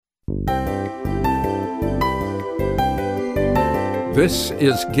This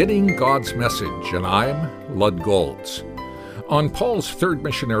is Getting God's Message, and I'm Lud Golds. On Paul's third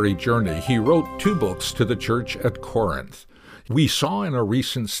missionary journey, he wrote 2 books to the church at Corinth. We saw in a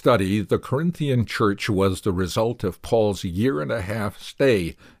recent study the Corinthian church was the result of Paul's 1.5-year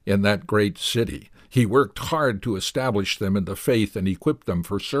stay in that great city. He worked hard to establish them in the faith and equip them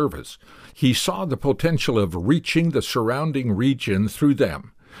for service. He saw the potential of reaching the surrounding region through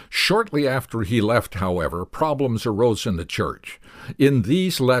them. Shortly after he left, however, problems arose in the church. In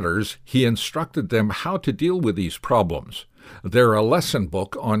these letters, he instructed them how to deal with these problems. They're a lesson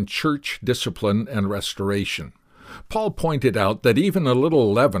book on church discipline and restoration. Paul pointed out that even a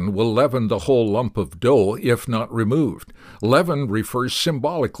little leaven will leaven the whole lump of dough if not removed. Leaven refers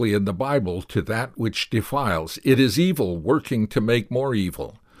symbolically in the Bible to that which defiles. It is evil working to make more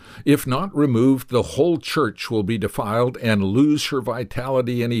evil. If not removed, the whole church will be defiled and lose her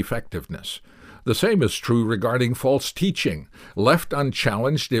vitality and effectiveness. The same is true regarding false teaching. Left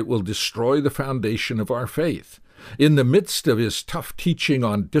unchallenged, it will destroy the foundation of our faith. In the midst of his tough teaching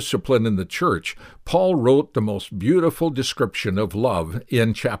on discipline in the church, Paul wrote the most beautiful description of love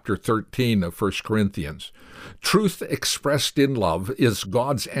in chapter 13 of 1 Corinthians. Truth expressed in love is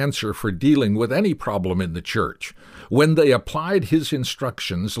God's answer for dealing with any problem in the church. When they applied his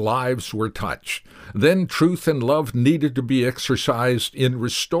instructions, lives were touched. Then truth and love needed to be exercised in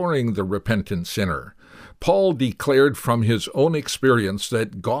restoring the repentant sinner. Paul declared from his own experience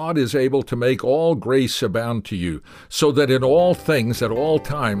that God is able to make all grace abound to you, so that in all things at all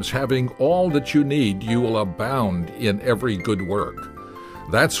times, having all that you need, you will abound in every good work.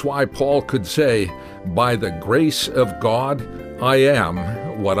 That's why Paul could say, "By the grace of God, I am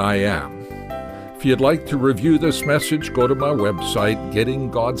what I am." If you'd like to review this message, go to my website,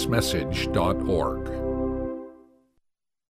 gettinggodsmessage.org.